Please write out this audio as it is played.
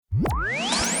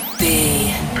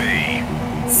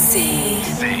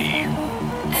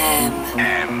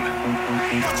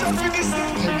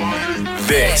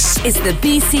This is the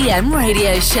BCM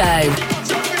Radio Show.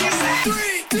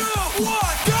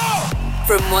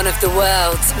 From one of the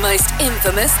world's most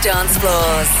infamous dance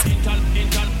floors.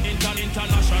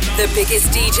 The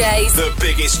biggest DJs. The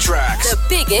biggest tracks. The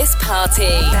biggest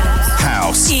party.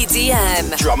 House.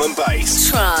 EDM. Drum and bass.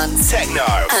 Trance. Techno.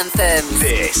 Anthems.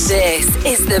 This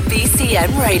is the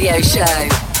BCM Radio Show.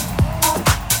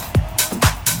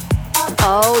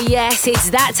 Oh yes,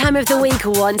 it's that time of the week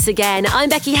once again. I'm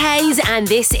Becky Hayes and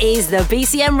this is the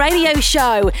BCM Radio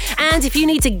Show. And if you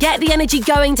need to get the energy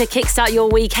going to kickstart your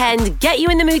weekend, get you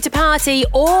in the mood to party,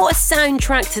 or a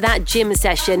soundtrack to that gym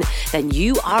session, then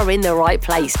you are in the right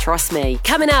place, trust me.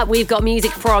 Coming up, we've got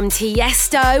music from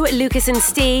Tiesto, Lucas and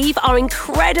Steve, our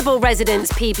incredible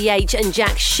residents PPH and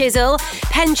Jack Shizzle,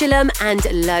 Pendulum and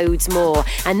loads more.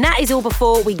 And that is all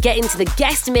before we get into the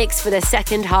guest mix for the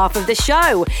second half of the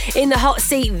show. In the hot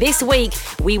seat this week,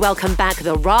 we welcome back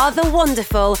the rather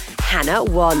wonderful Hannah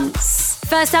Wants.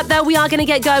 First up though, we are going to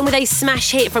get going with a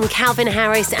smash hit from Calvin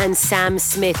Harris and Sam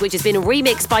Smith, which has been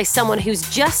remixed by someone who's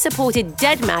just supported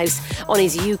Deadmau5 on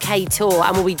his UK tour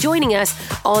and will be joining us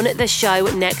on the show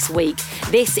next week.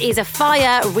 This is a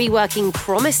fire reworking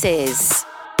Promises.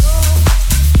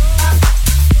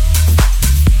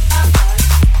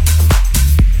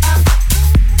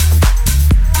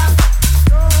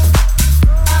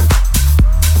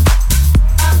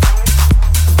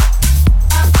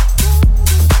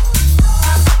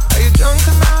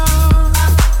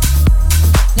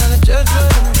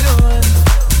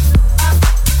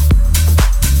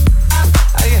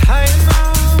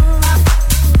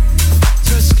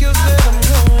 Skills that I'm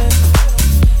going,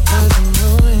 'cause I'm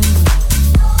knowing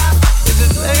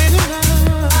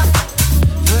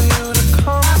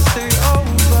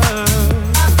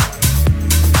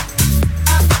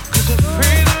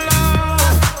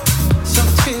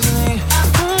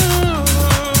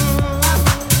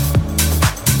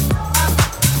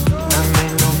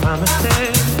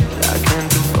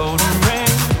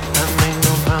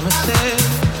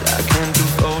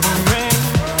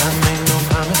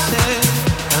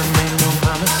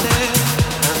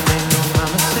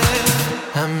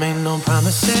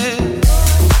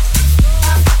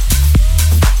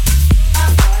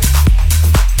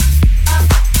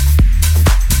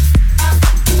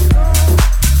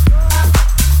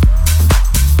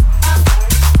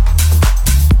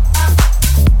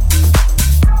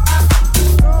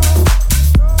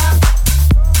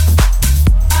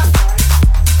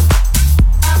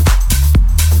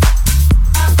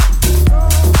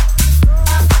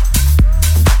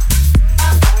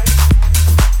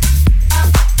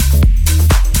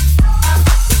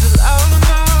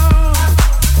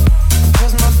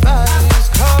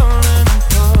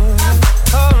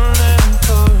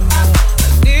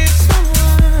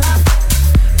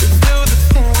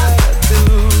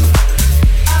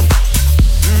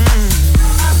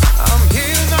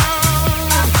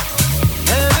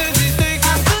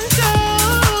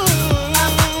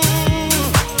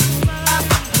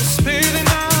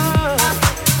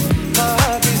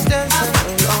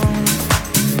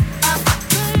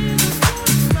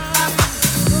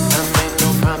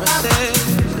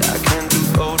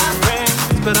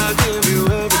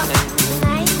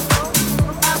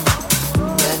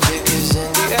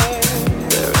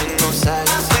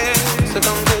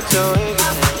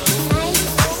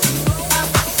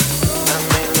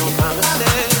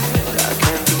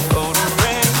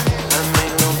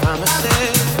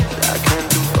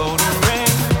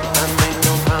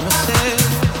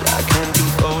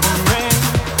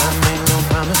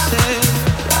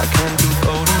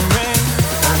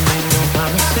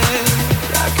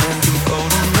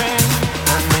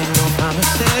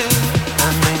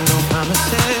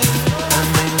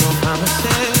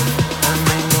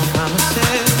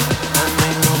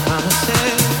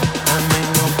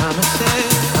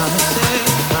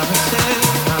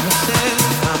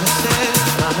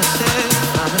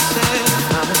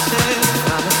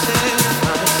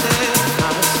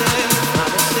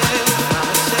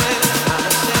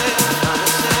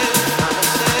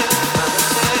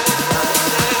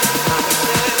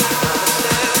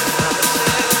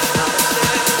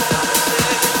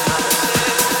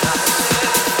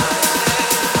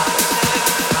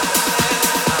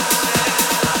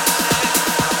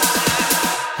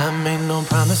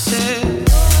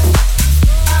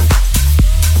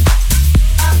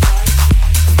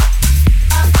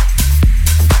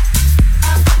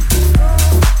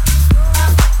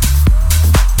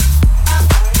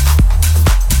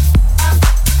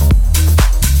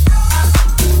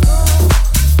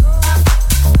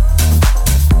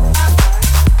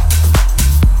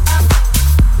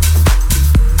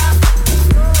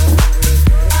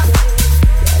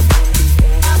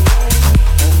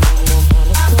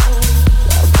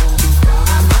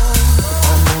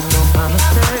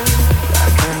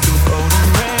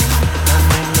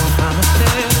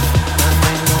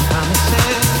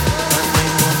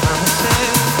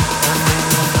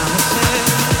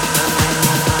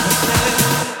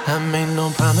no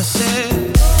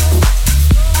promises.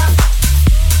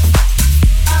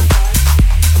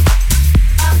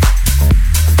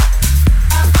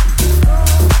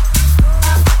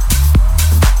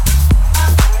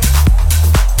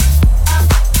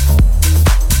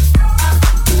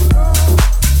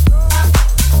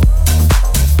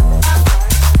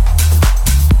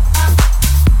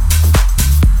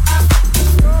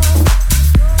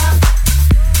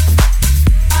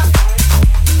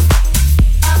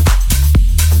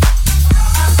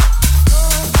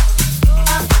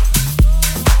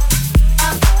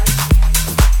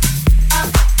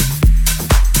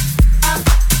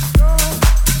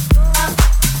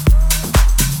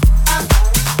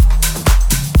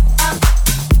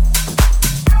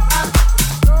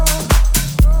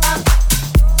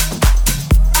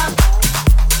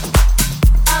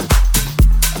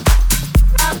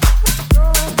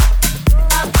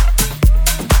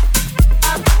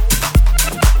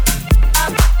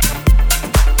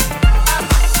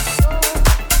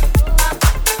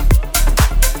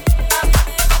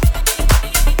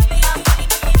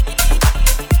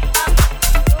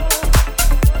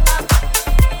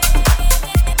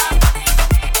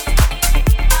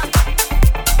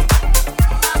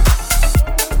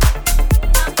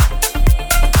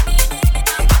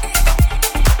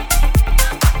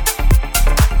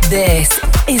 This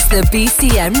is the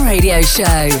BCM Radio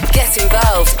Show. Get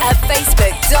involved at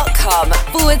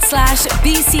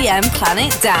facebook.com/BCM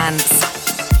Planet Dance.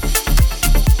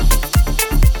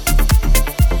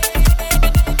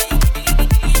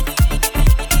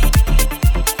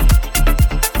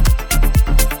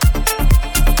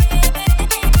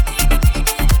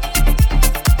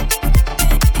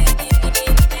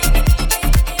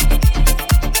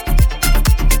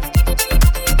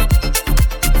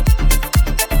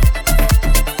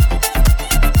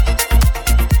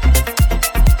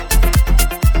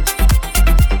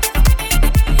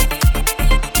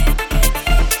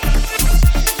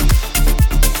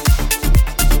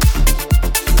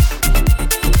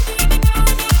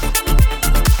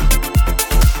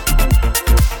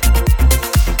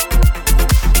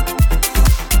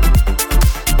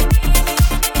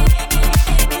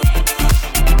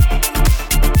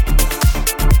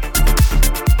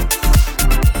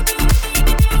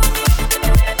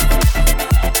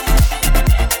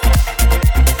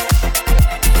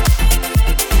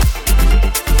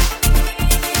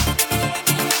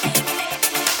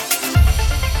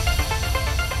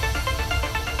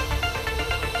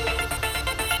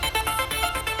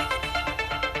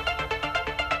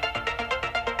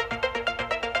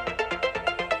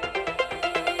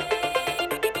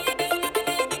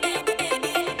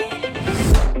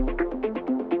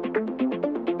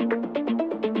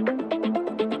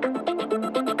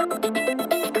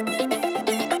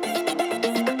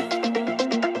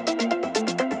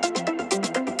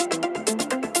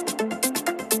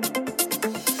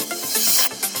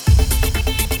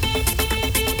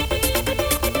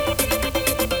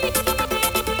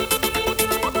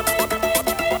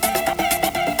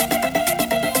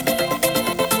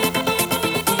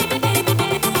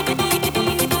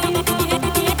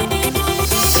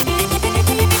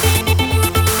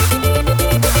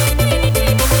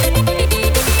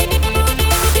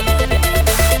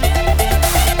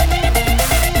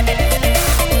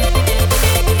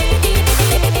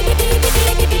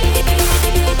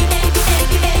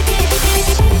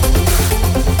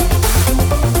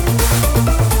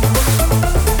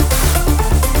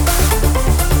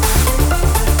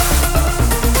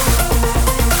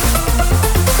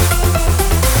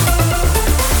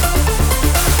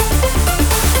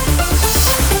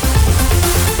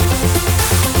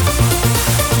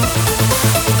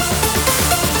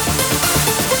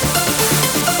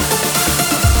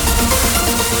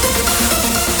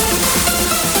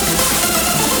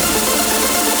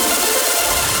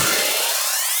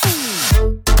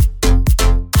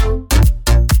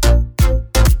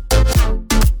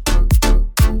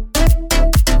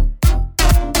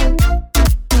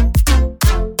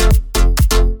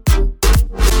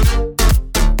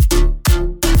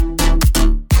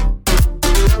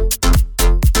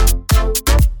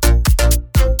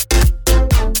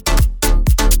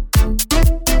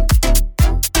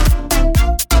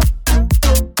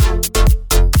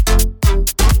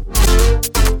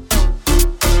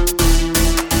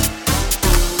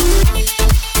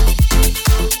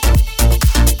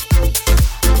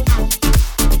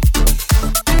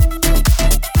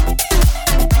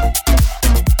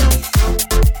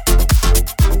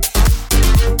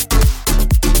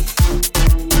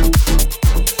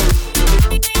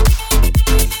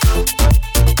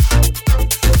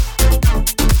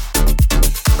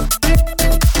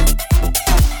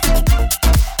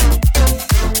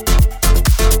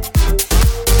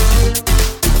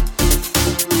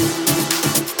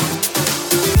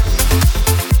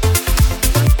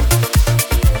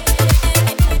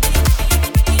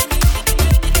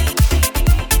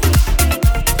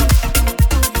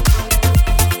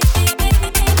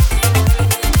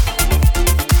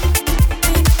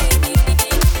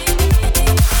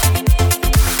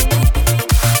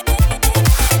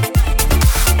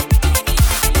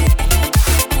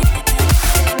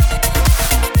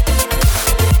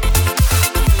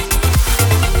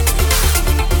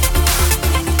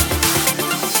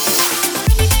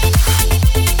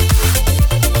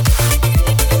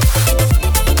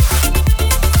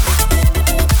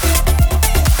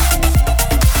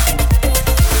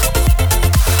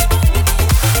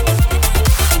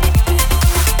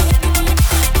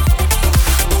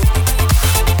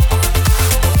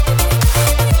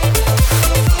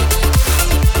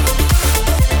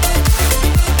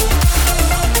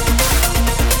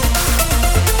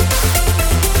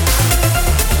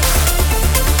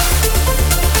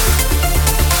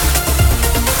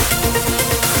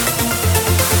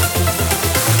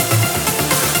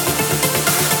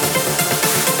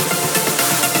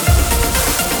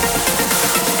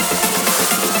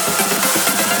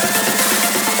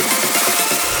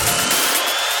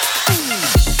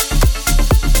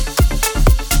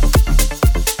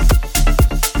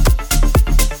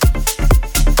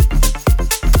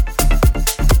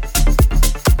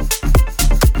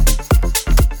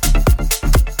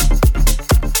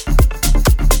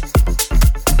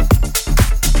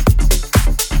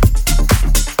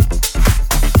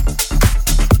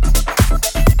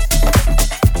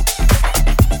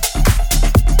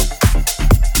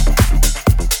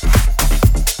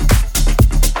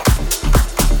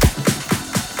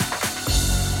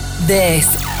 This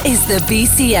is the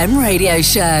BCM Radio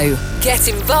Show. Get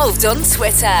involved on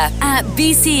Twitter at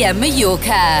BCM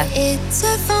Mallorca. It's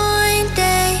a fine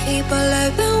day. People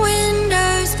open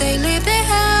windows. They leave their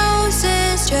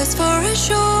houses just for a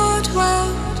short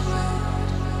while.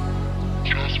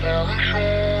 Just for a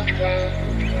short while.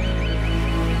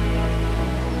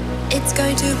 It's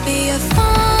going to be a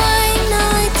fine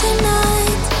night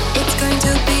tonight. It's going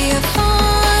to be a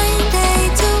fine day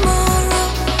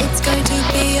tomorrow. It's going to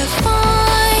be a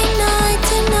fine night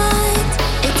tonight.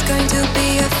 It's going to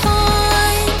be a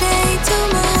fine day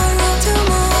tomorrow.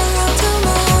 Tomorrow,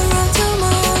 tomorrow,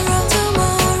 tomorrow,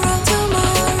 tomorrow,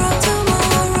 tomorrow,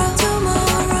 tomorrow,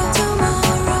 tomorrow,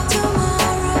 tomorrow, tomorrow,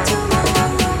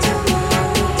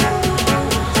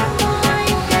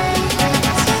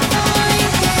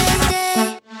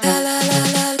 la la la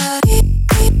la la.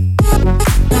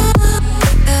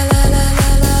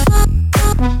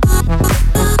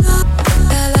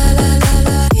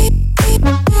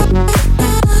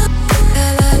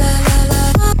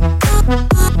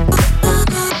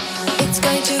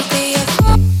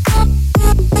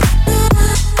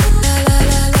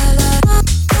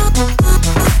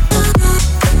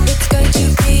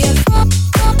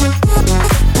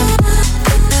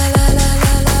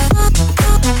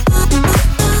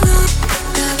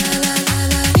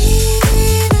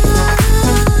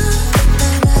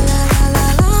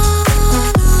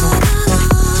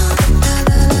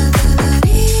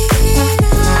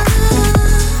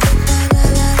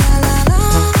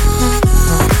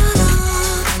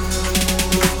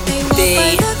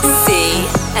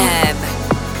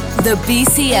 The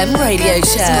BCM Radio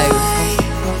Show.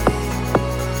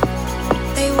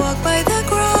 They walk by the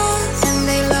grass and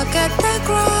they look at the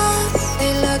grass.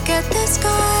 They look at the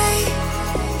sky.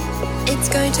 It's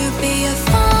going to be a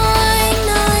fine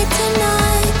night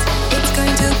tonight. It's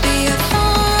going to be a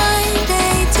fine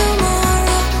day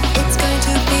tomorrow. It's going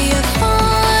to be a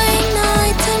fine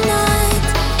night tonight.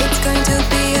 It's going to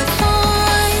be a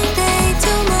fine day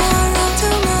tomorrow.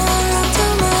 Tomorrow,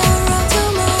 tomorrow,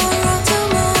 tomorrow,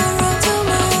 tomorrow,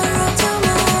 tomorrow, tomorrow,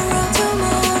 tomorrow,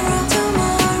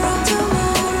 tomorrow,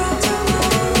 tomorrow,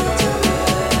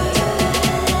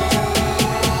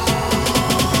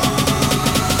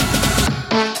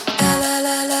 la la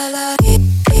la la la.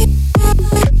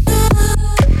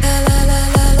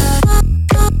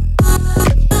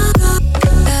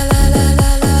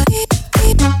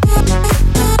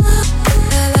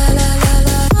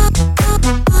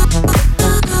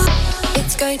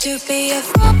 It's going to be a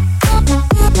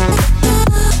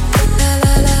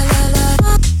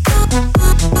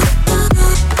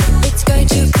It's going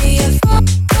to be a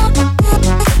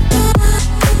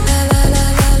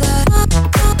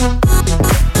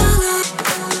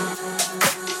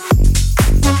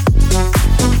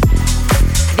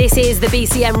This is the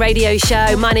BCM Radio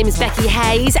Show. My name is Becky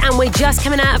Hayes, and we're just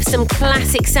coming out of some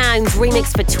classic sounds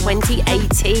remixed for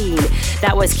 2018.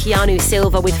 That was Keanu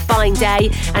Silva with Fine Day,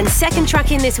 and second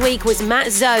track in this week was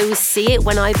Matt Zoe's See It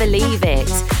When I Believe It.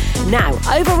 Now,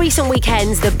 over recent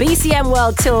weekends, the BCM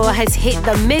World Tour has hit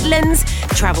the Midlands,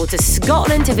 travelled to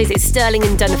Scotland to visit Stirling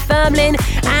and Dunfermline,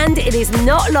 and it is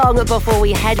not long before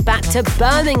we head back to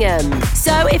Birmingham.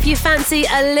 So if you fancy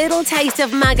a little taste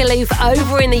of Magaluf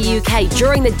over in the UK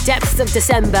during the depths of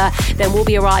December, then we'll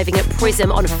be arriving at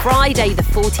Prism on Friday the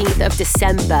 14th of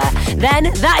December.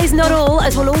 Then that is not all,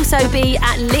 as we'll also be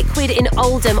at Liquid in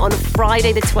Oldham on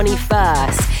Friday the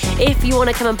 21st. If you want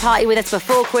to come and party with us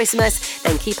before Christmas,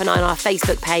 then keep an eye on our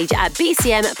Facebook page at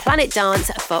BCM Planet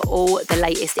Dance for all the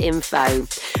latest info.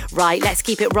 Right, let's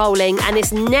keep it rolling, and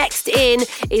this next in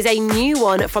is a new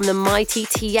one from the mighty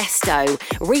Tiesto,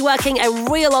 reworking a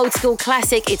real old school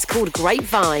classic. It's called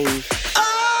Grapevine.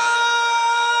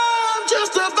 I'm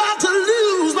just about to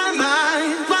lose my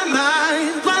mind, my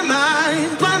mind, my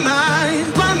mind, my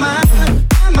mind, my mind,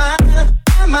 my mind,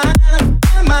 my mind,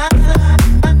 my mind,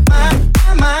 my mind,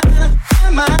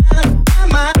 my mind.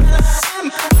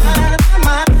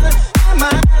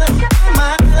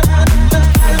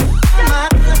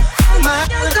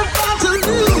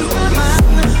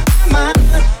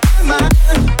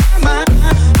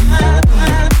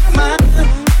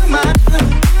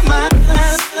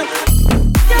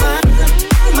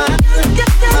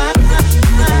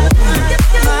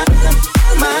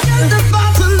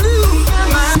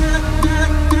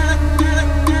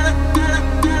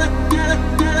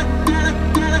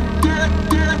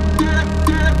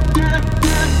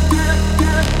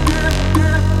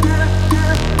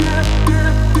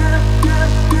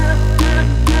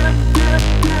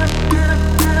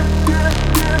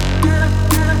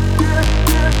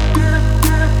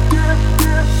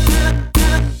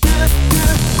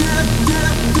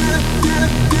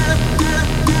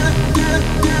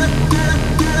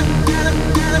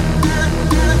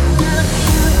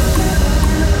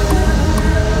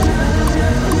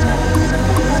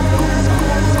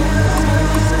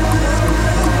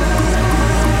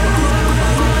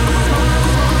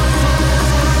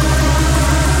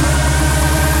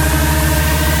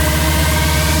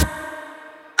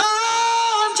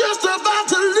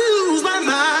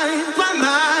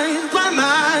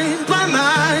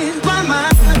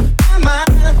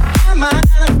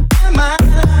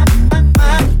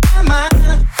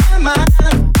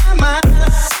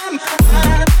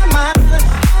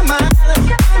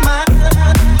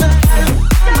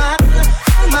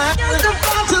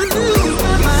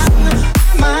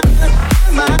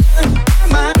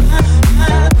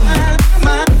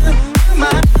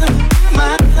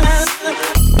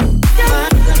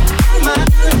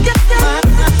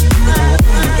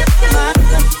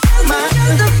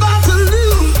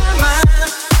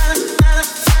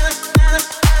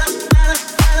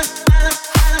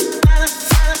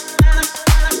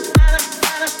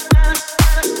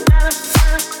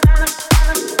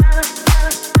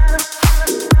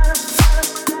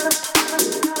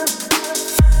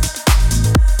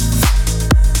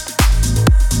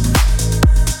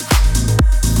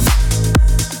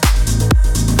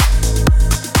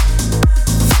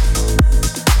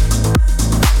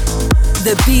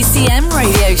 BCM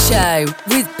Radio Show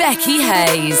with Becky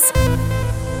Hayes.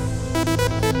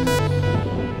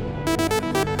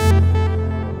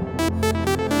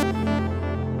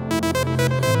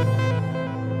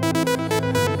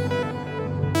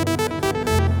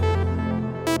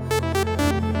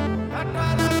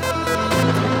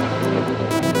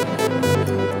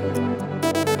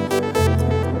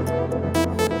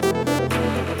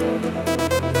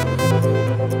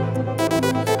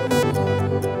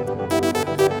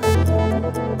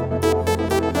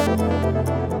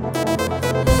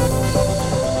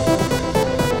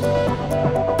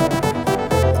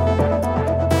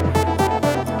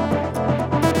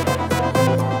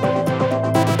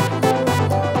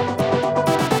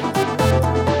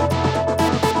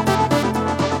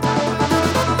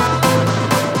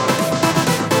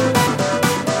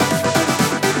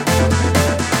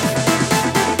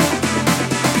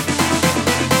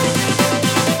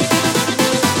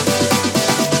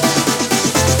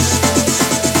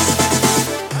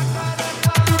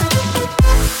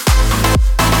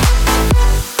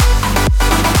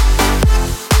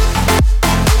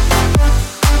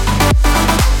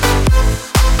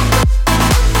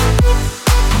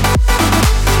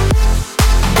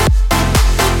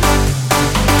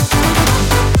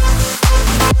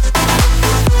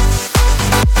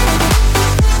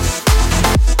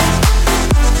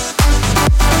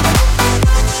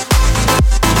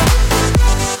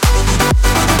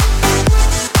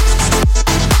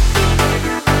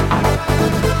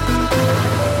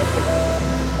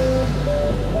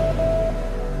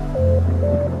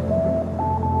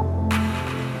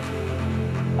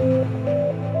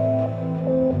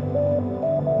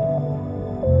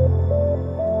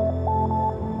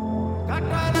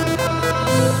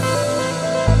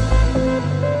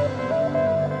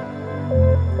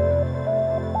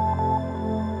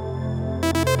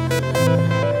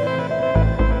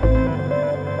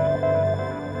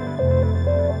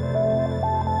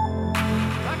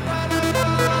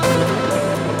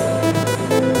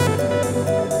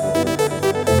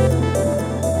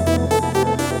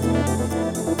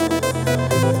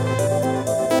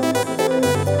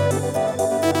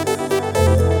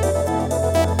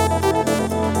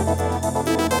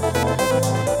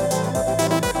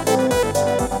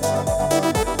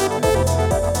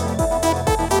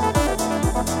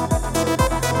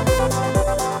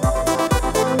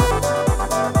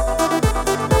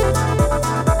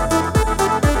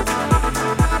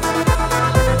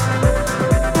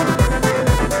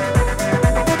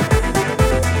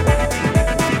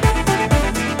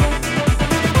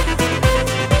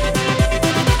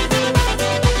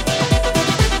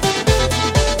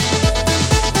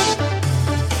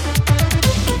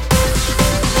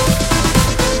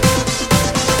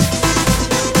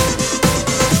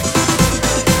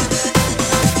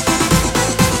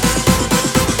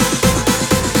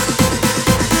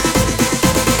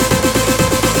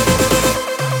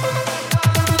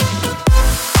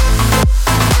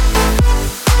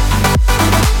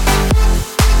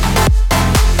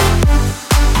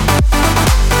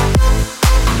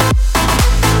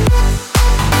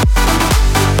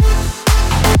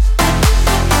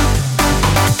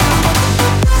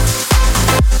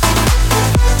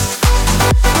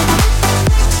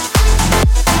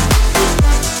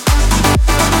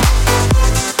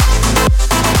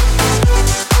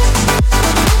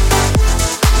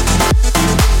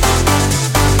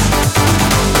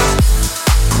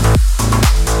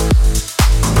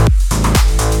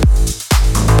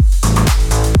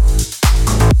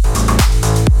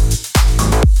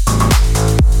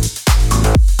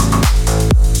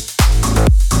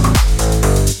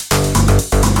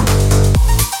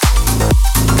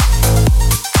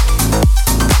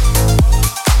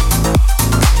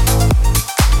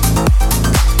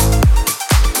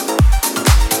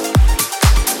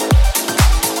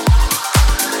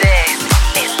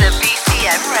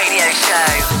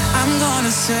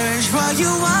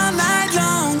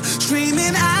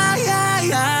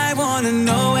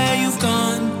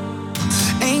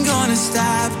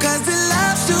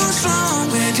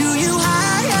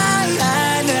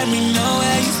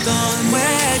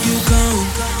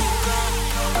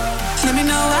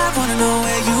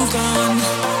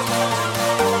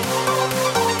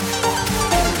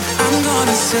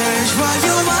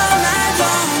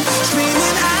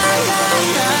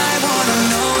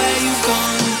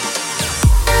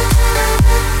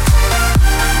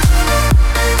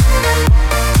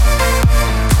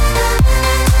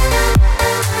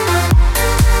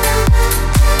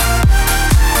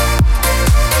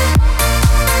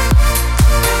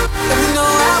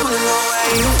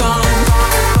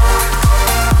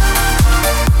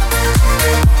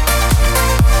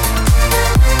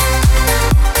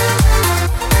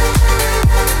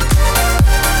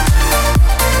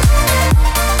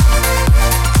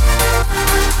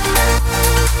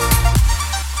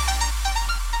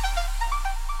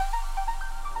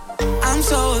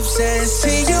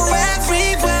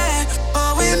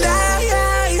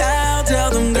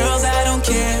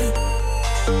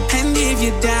 if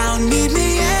you're down, meet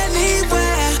me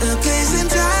anywhere. A place in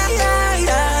time.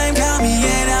 Tell me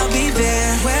and I'll be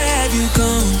there. Where have you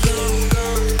gone?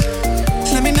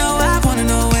 Let me know, I wanna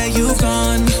know where you've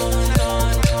gone.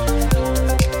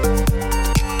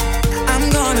 I'm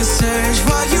gonna search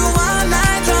for you all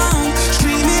night long,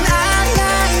 screaming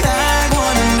I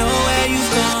wanna know where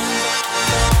you've gone.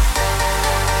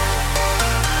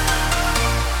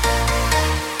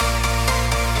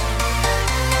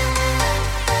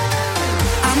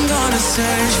 I'm gonna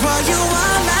search for you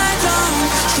all night long,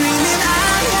 screaming I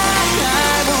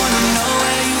wanna know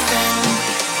where you've gone.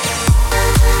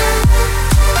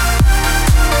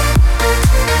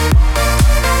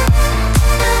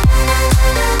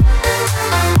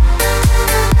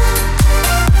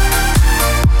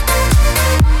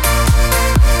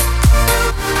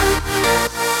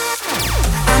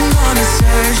 I'm gonna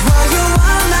search for you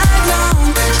all night long,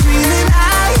 screaming I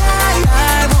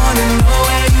wanna know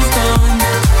where you've gone.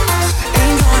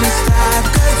 Ain't gonna stop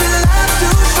 'cause the love's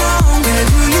too strong. Gonna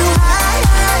do you high.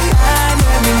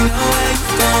 Let me know where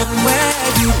you've gone. Where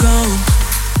have you gone?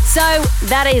 So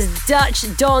that is Dutch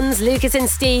Dons, Lucas and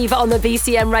Steve on the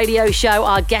BCM radio show,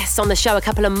 our guests on the show a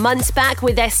couple of months back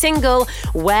with their single,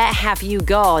 Where Have You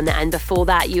Gone? And before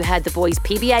that, you heard the boys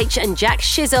PBH and Jack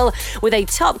Shizzle with a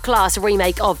top-class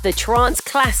remake of the trance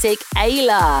classic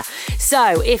Ayla.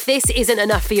 So if this isn't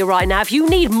enough for you right now, if you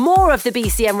need more of the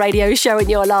BCM radio show in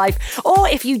your life, or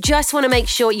if you just want to make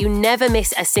sure you never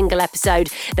miss a single episode,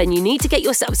 then you need to get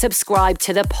yourself subscribed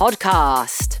to the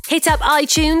podcast. Hit up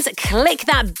iTunes, click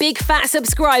that big fat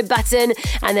subscribe button,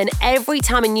 and then every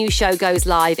time a new show goes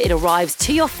live, it arrives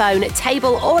to your phone,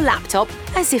 table or laptop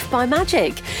as if by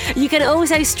magic. You can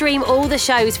also stream all the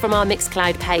shows from our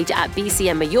Mixcloud page at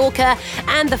BCM Mallorca,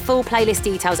 and the full playlist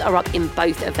details are up in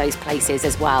both of those places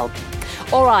as well.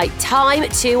 All right, time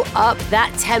to up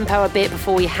that tempo a bit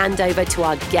before we hand over to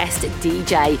our guest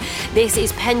DJ. This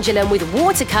is Pendulum with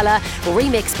Watercolor,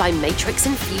 remixed by Matrix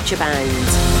and Futurebound.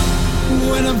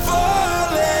 When I'm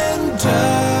falling down,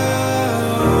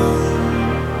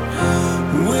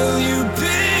 will you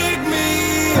pick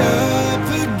me up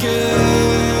again?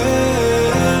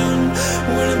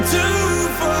 When I'm too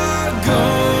far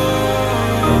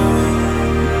gone,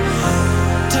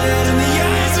 dead in the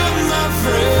eyes of my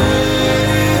friends,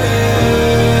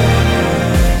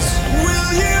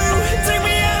 will you take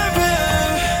me out of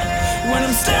here? When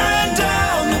I'm staring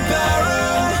down the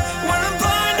barrel, when I'm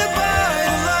blinded by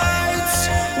the lights,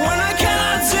 when I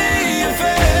cannot see your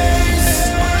face.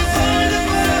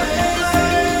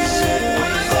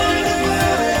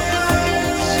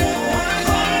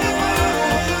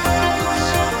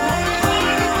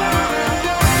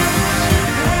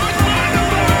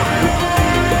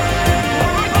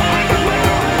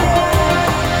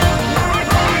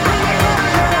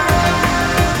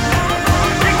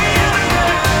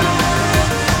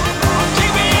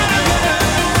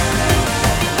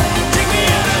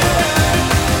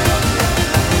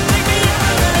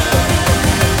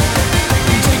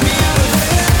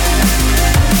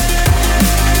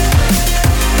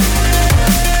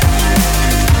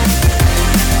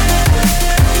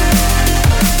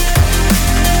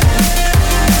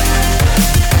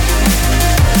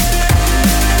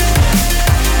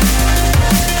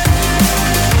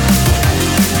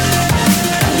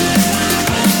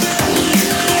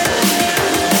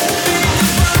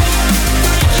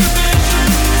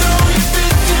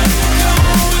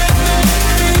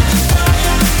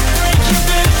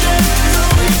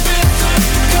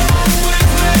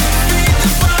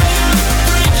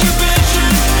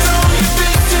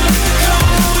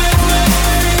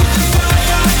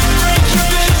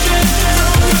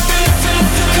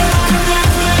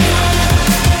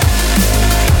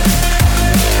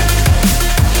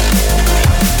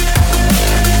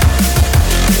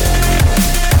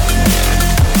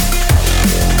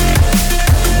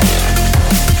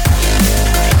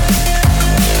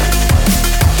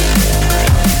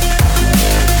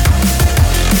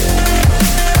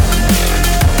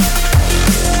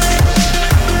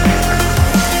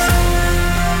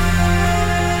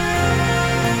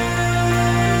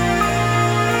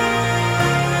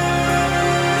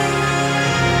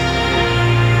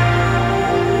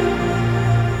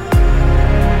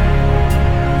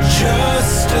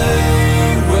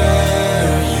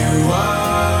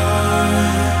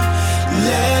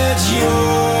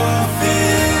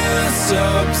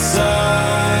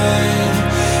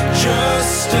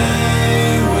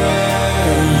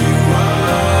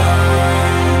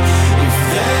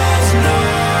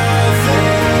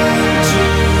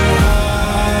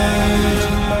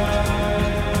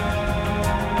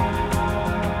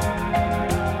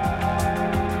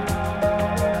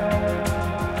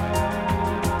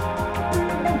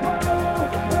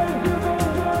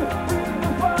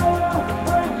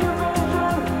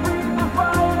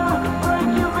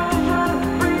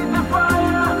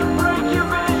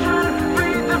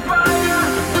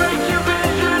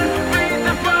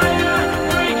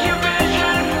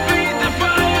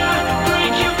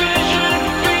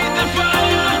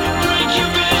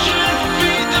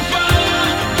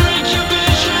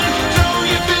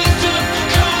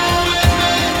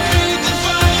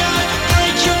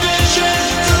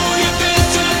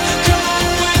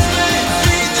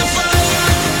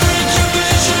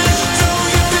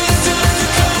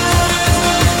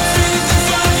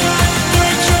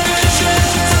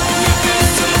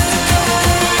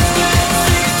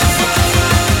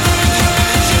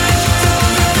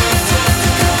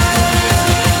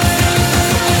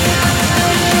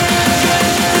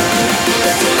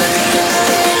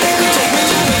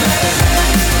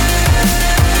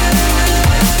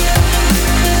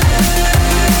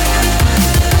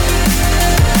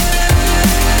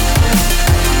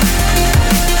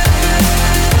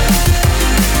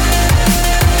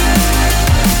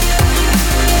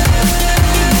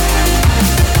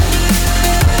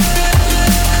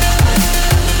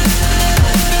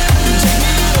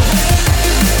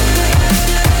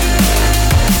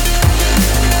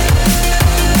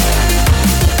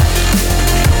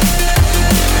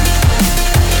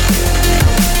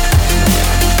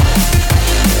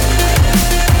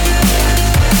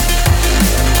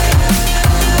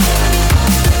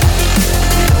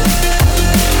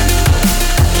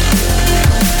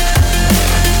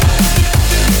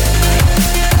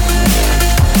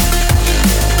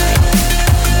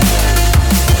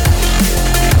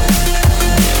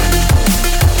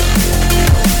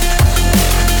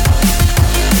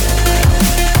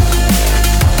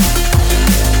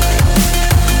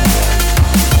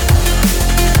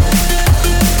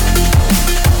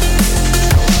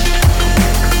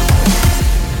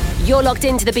 You're locked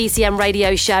into the BCM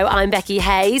Radio Show. I'm Becky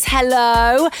Hayes.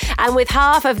 Hello. And with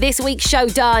half of this week's show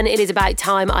done, it is about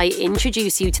time I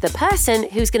introduce you to the person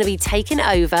who's going to be taking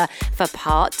over for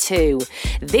part 2.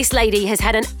 This lady has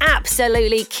had an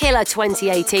absolutely killer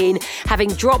 2018, having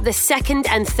dropped the second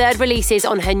and third releases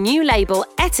on her new label,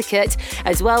 Etiquette,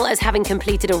 as well as having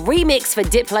completed a remix for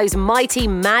Diplo's mighty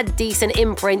Mad Decent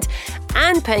imprint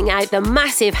and putting out the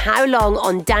massive How Long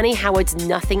on Danny Howard's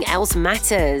Nothing Else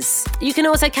Matters. You can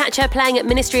also catch her playing at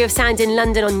Ministry of Sound in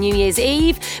London on New Year's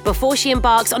Eve before she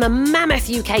embarks on a mammoth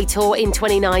UK tour in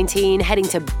 2019, heading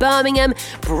to Birmingham,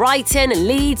 Brighton,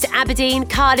 Leeds, Aberdeen,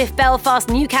 Cardiff, Belfast,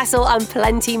 Newcastle and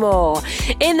plenty more.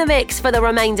 In the mix for the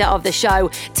remainder of the show,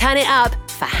 turn it up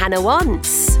for Hannah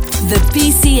Wants. The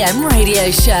BCM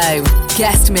Radio Show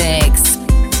Guest Mix.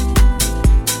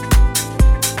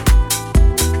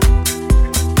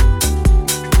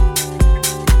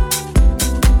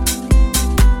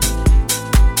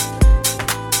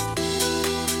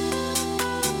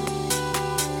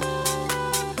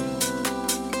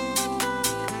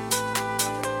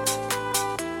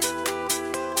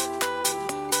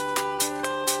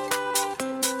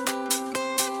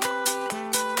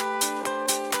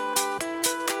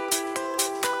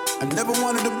 I never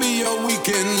wanted to be your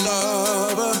weekend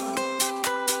lover.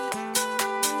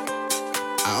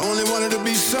 I only wanted to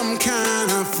be some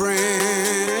kind of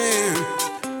friend.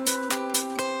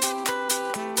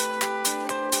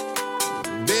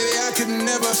 Baby, I could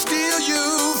never steal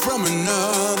you from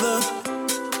another.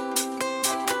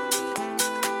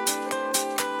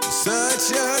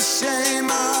 Such a shame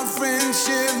our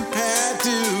friendship had to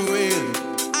end.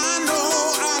 I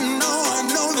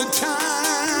know the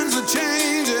times are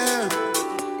changing.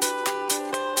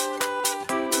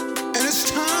 And it's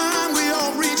time we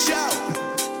all reach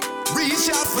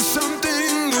out for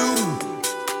something new.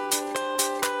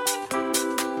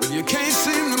 But you can't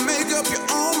seem to make up your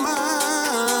own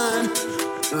mind,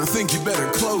 and I think you better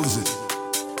close it.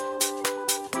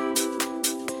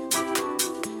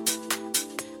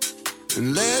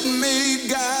 And let me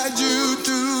guide you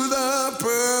through the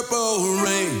purple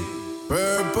rain.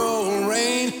 Purple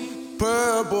rain,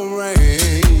 purple rain.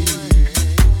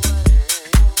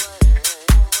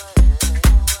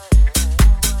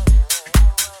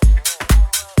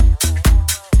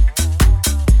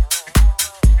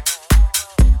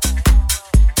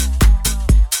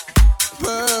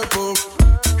 Purple.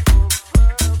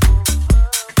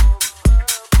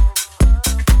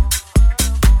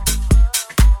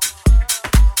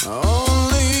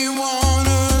 Only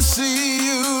wanna see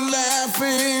you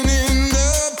laughing in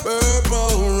the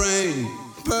purple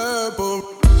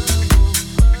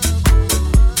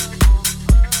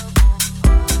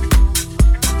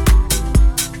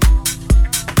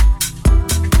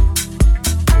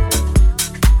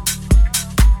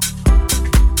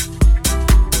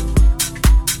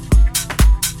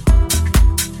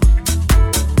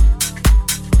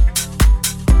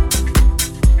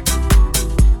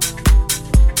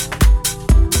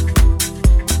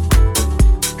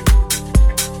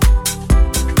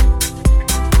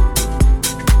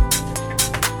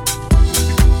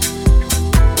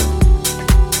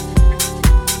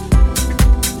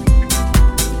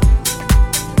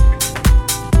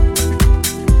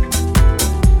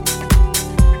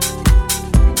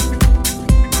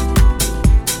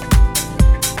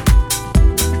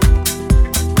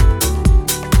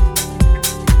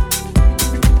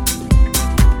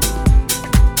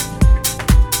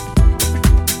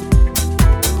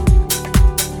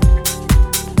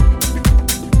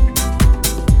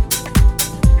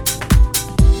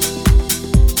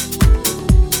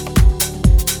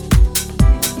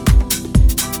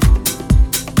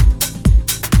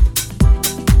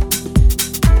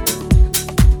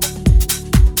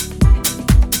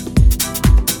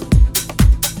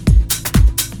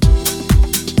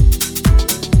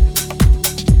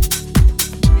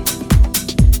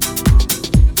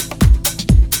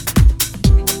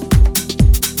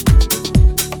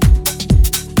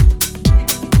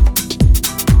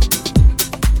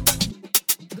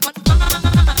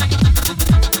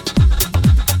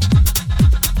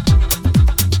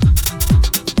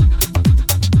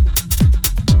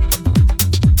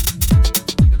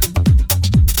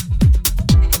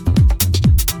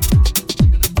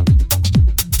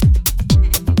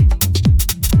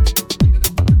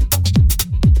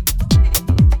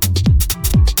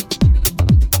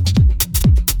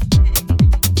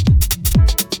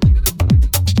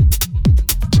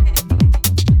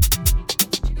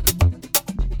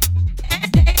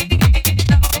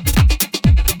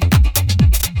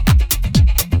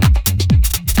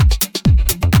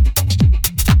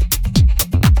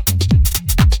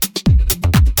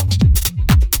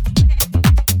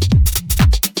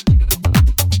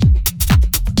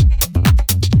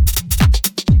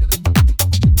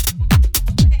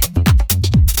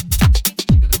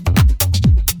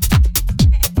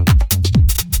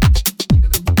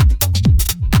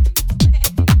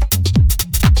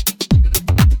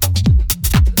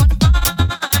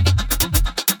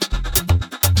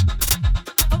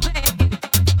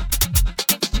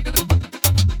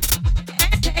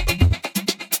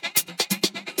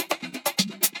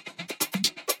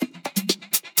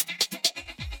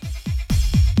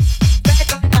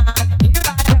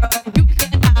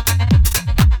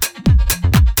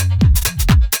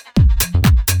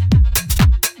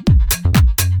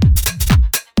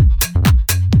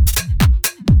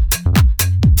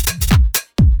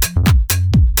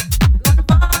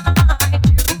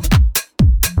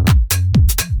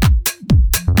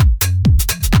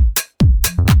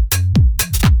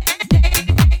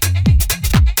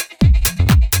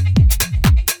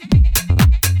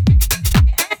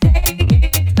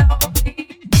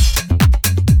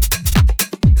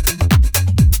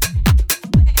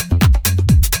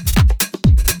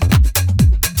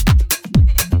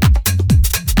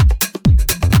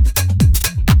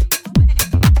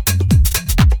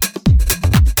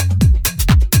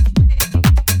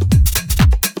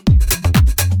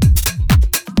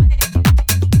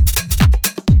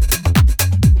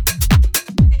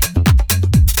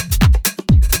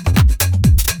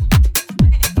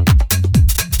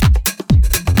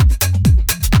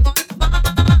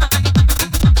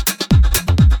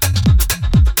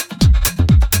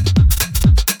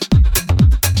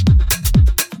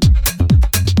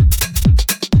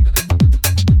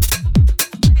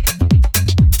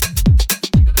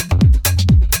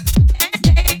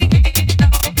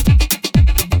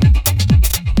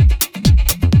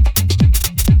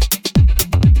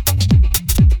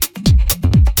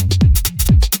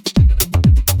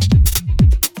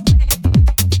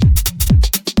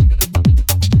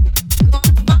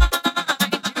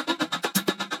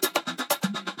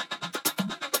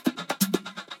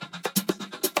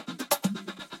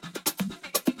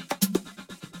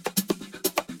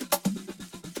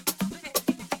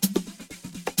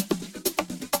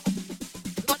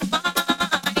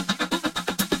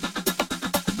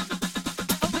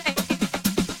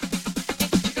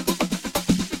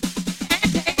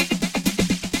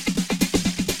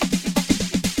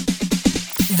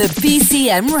The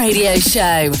BCM Radio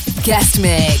Show. Guest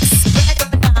Mix.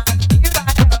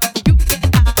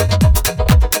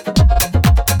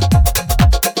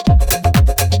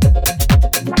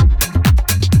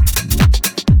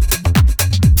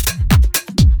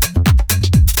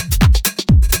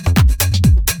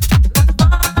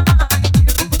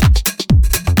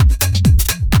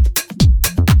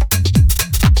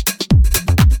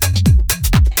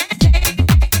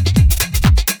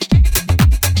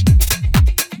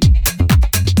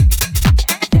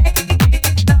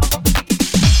 No.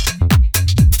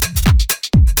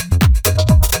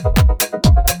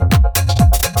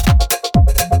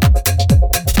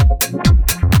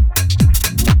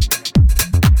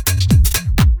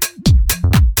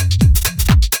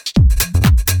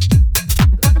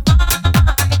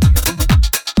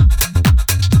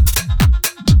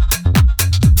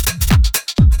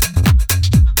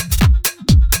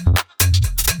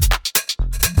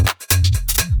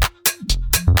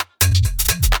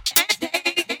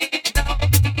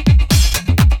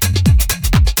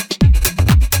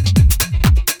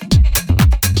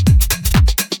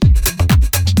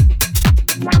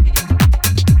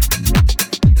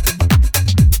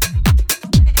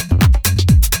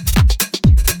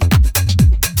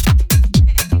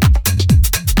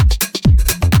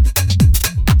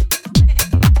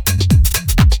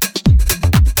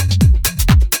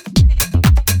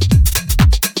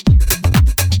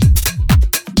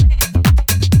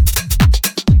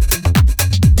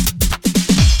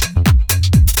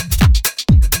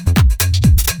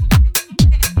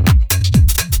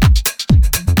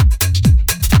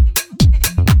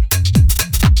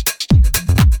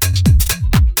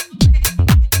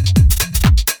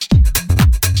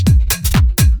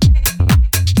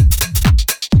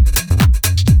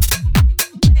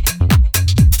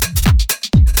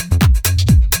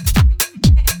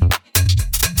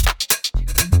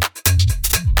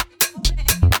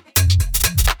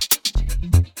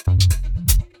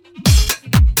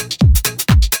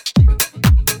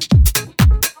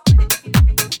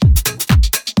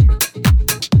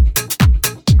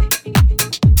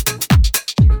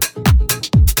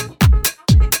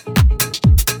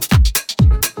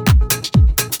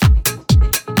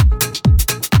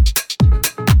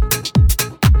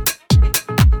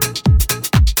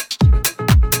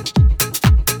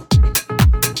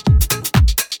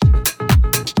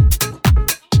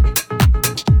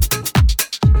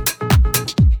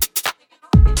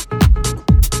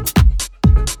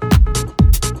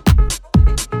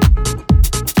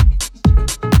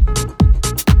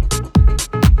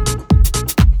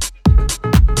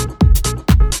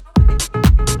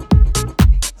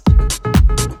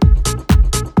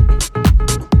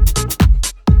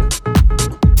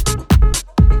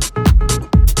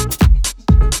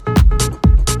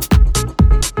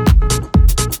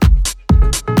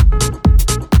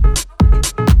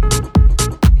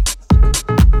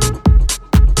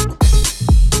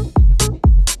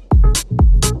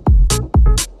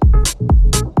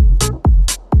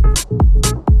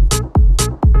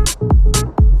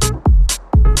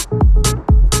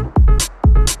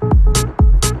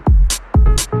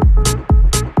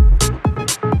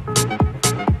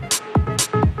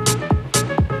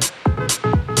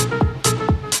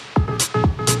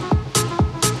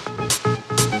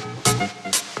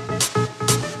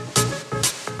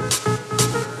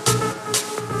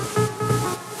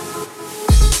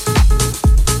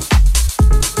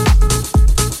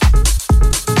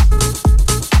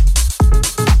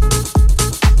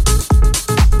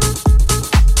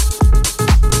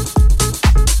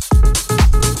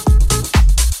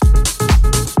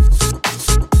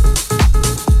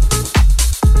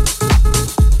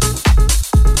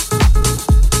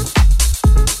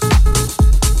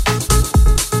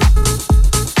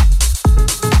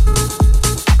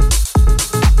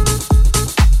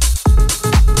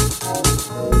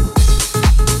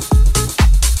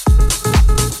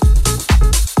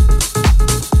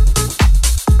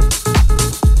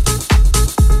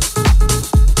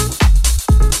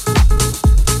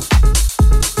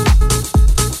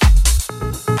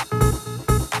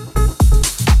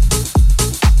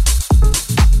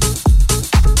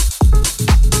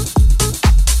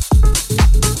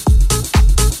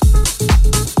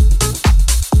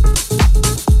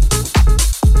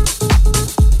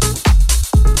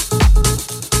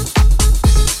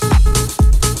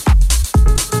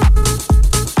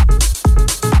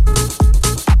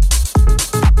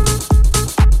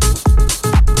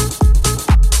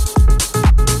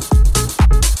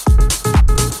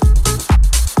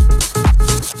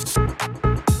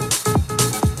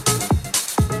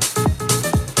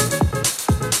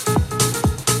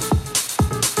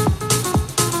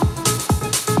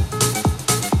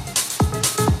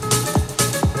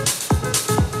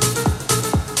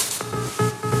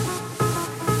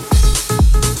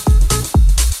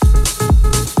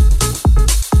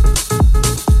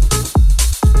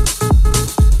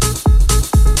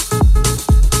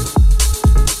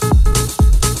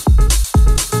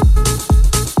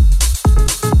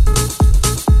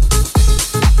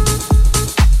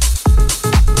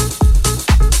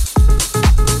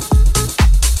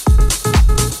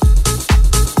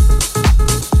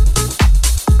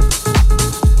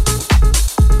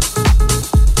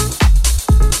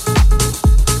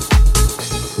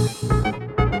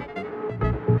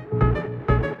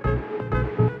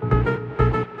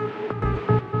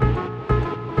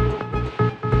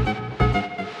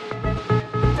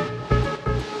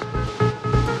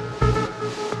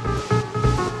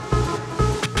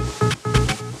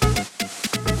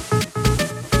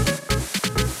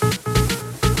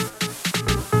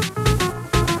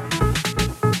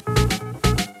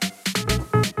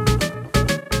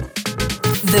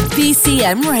 The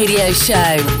BCM Radio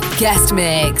Show. Guest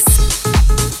Mix.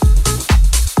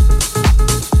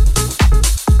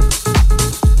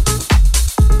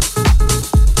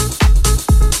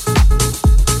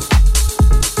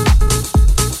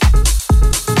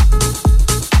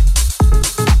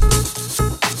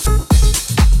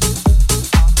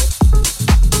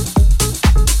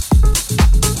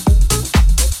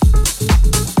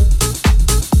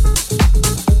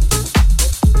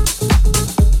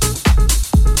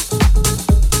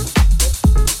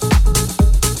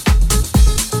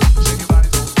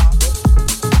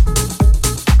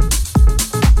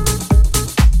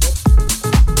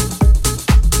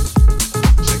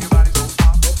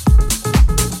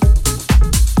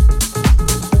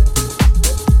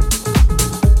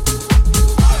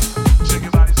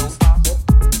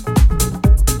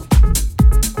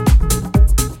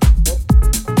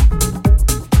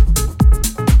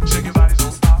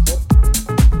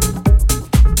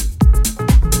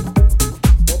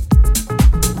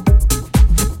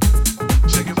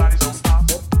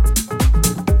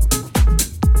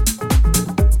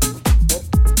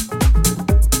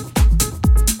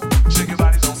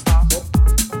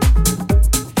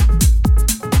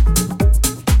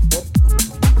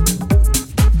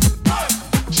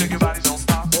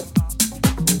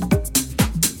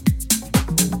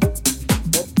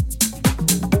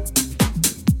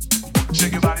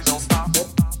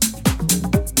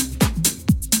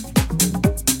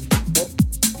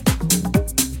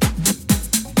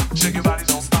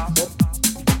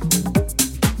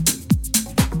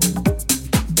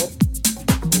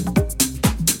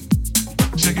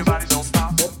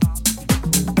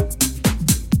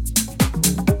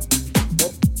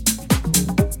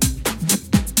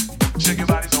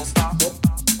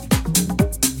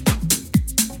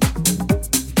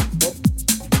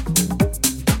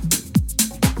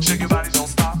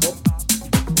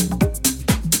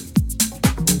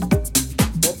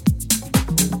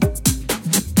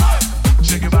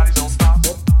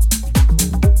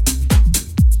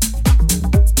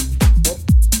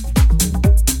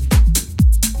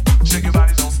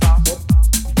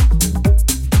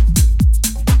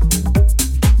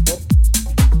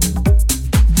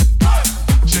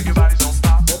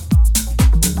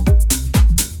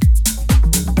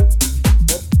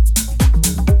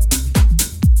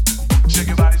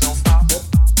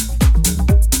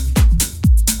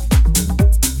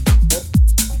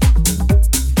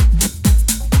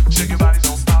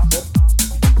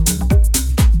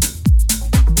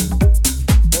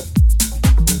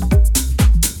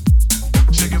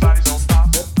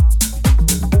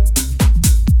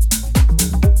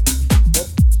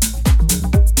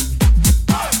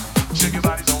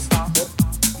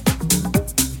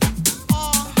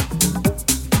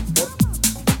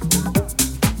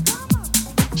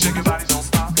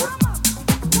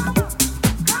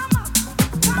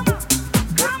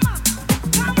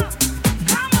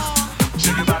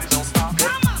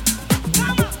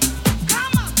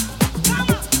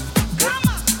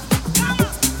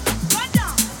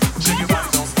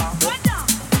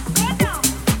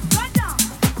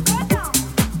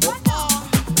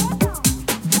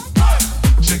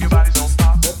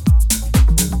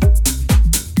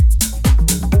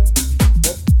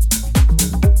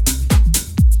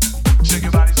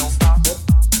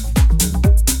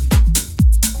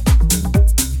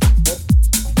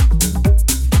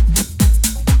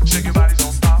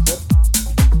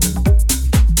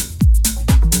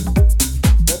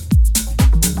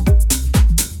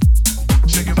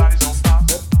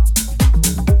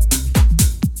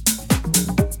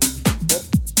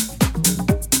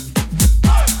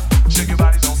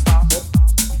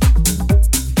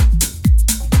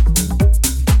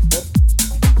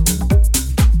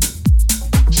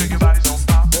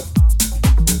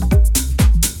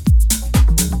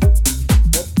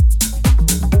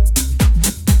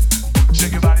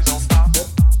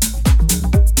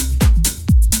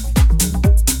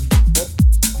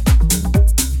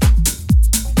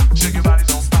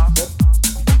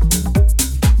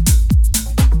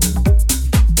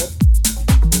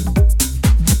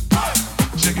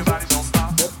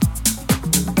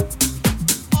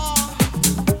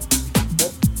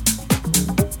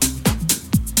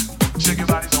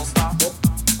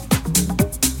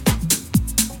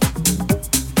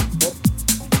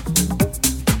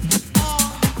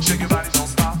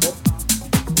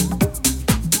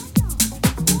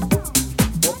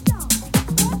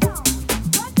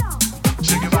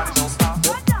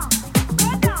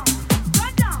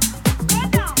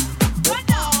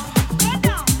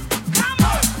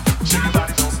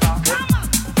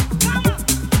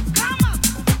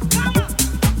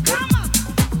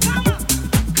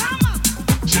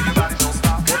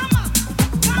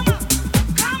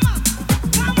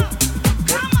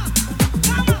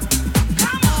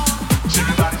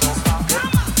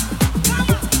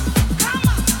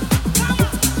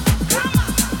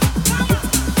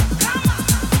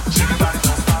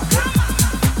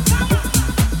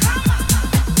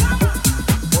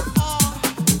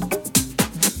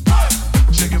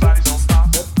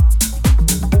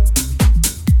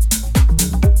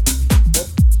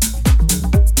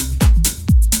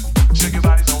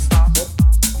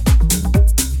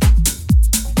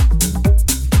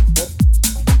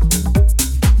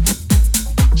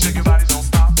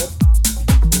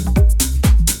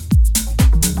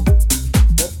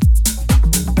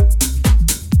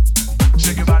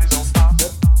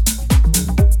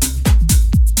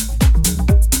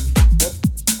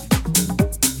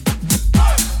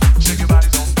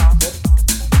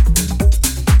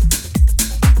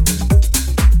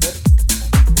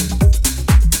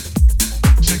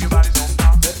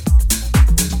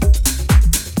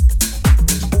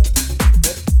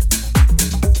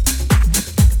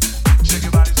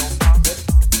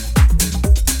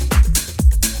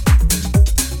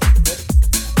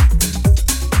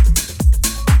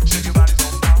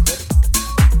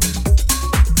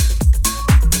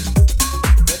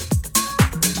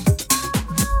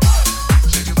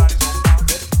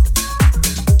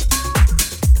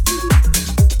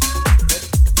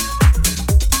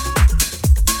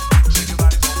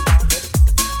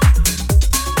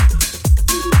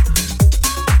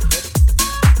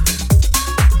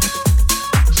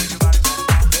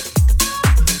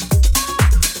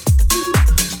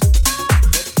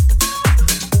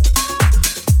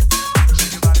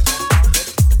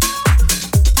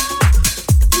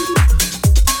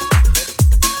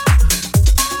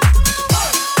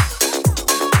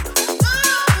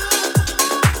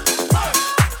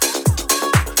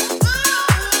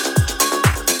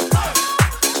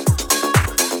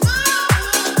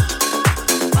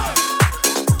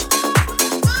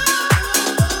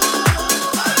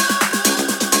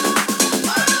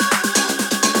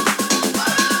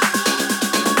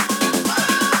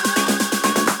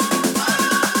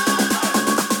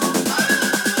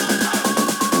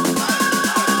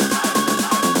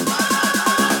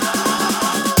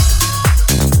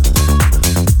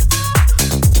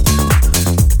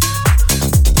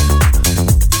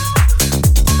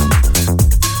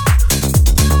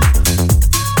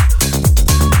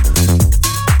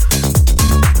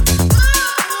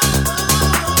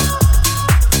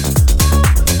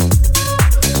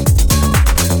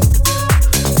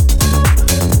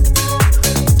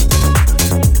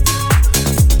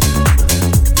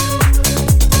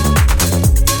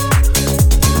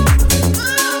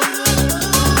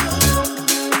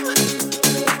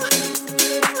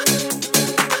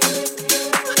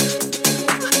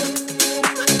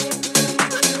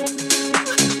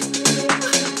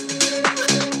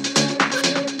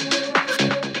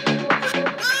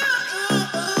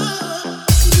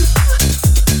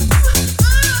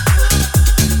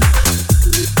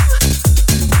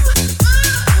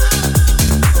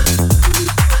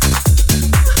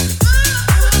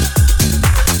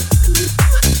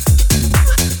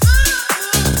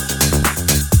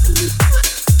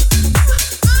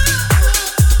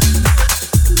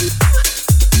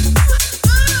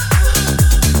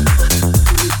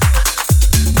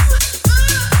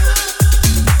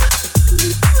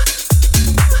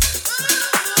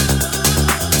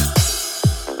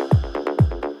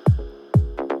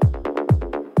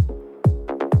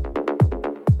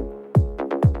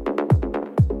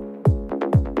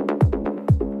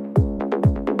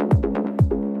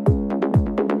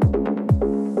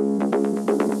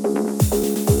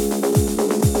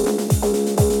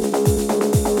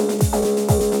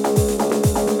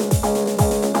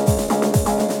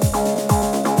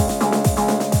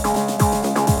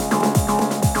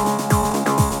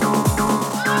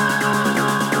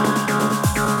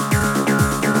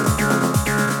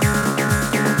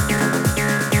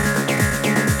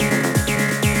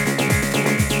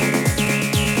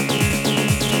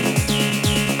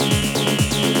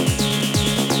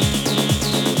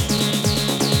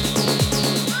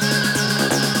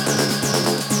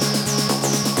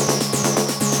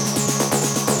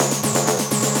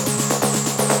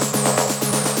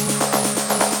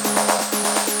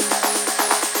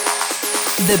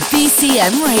 The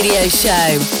BCM Radio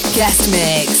Show. Guest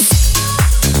Mix.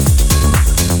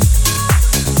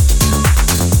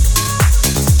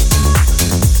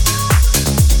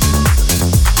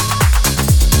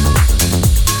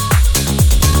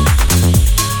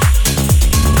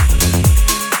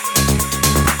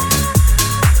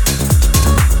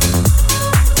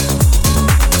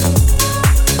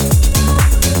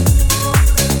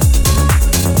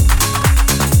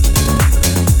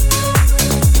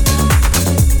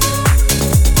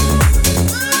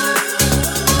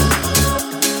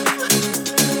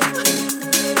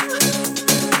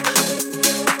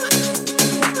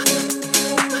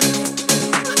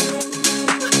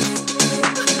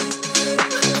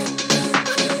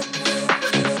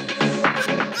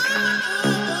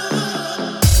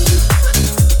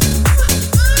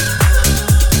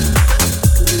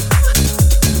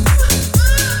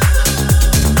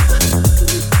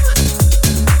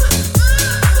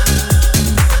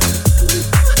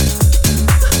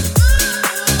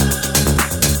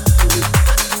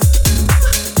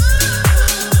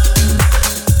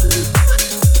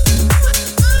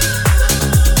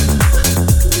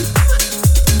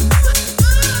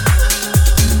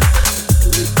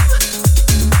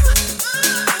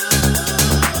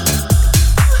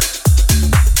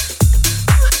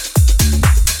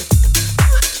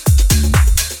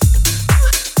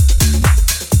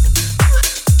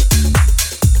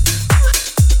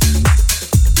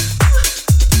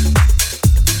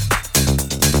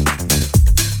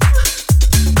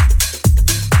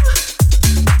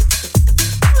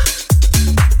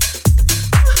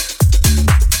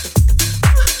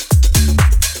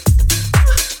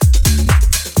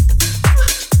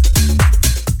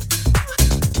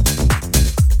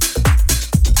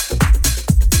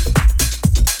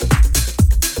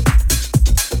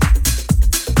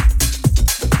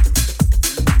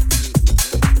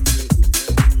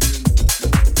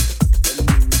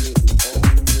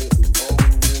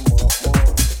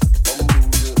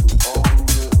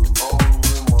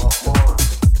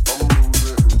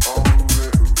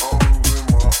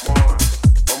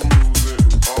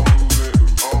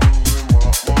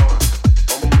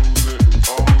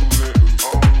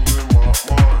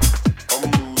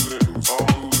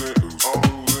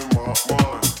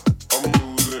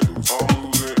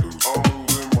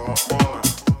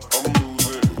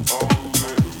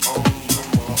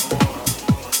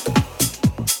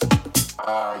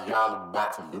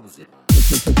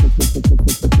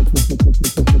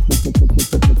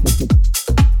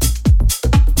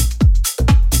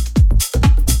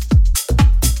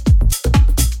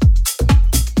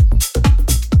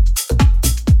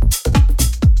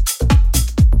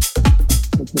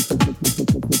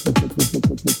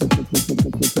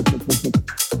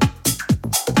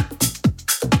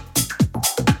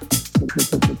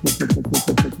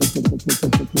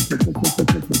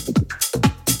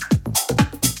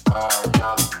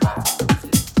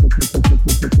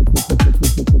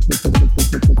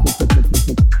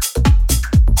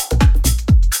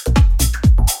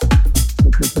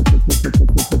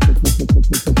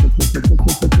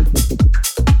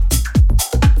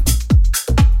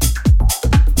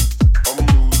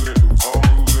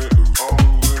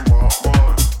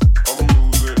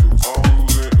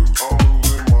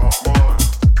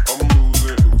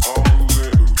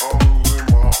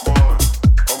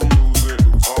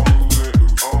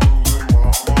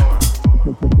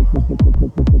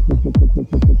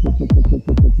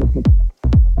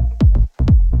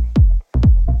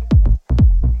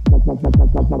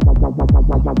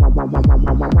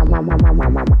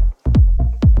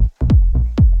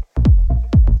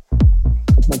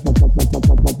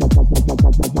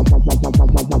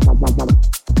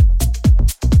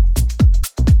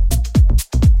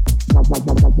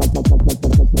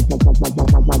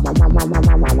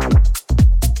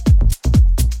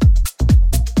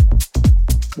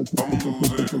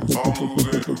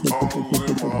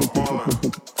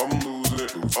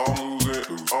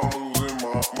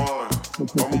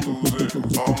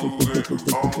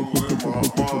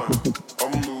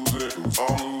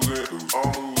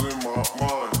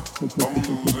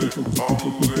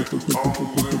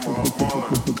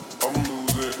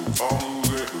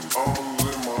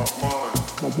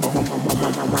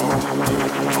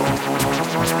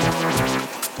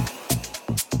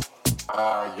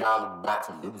 Y'all about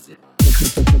to lose it.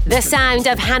 The sound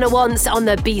of Hannah Wants on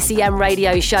the BCM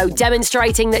radio show,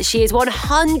 demonstrating that she is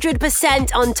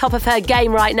 100% on top of her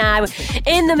game right now,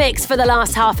 in the mix for the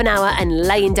last half an hour and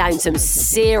laying down some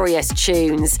serious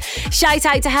tunes. Shout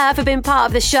out to her for being part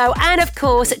of the show, and of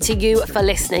course to you for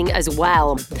listening as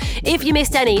well. If you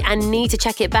missed any and need to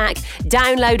check it back,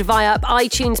 download via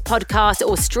iTunes podcast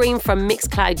or stream from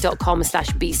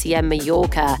mixcloud.com/BCM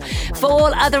Mallorca. For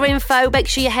all other info, make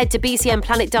sure you head to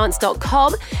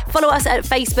bcmplanetdance.com, follow us at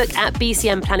Facebook at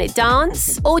BCM Planet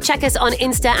Dance, or check us on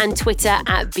Insta and Twitter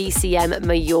at BCM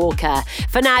Mallorca.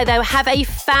 For now though, have a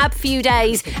fab few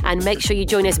days and make sure you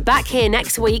join us back here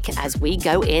next week as we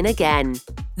go in again.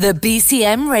 The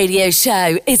BCM radio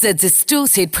show is a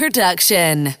Distorted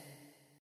production.